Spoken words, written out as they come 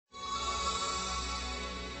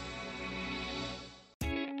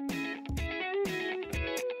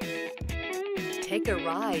Take a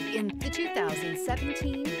ride in the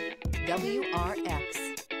 2017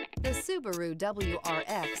 WRX. The Subaru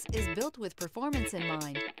WRX is built with performance in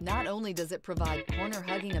mind. Not only does it provide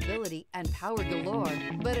corner-hugging ability and power galore,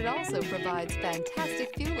 but it also provides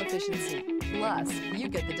fantastic fuel efficiency. Plus, you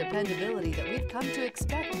get the dependability that we've come to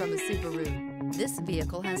expect from a Subaru. This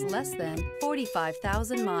vehicle has less than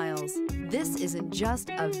 45,000 miles. This isn't just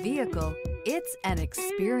a vehicle, it's an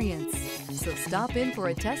experience. So stop in for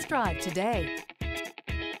a test drive today.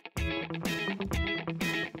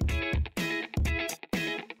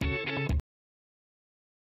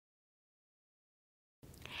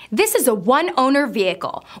 This is a one-owner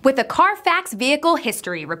vehicle with a Carfax Vehicle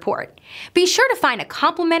History Report. Be sure to find a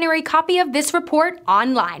complimentary copy of this report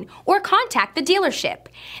online or contact the dealership.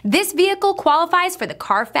 This vehicle qualifies for the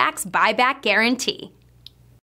Carfax Buyback Guarantee.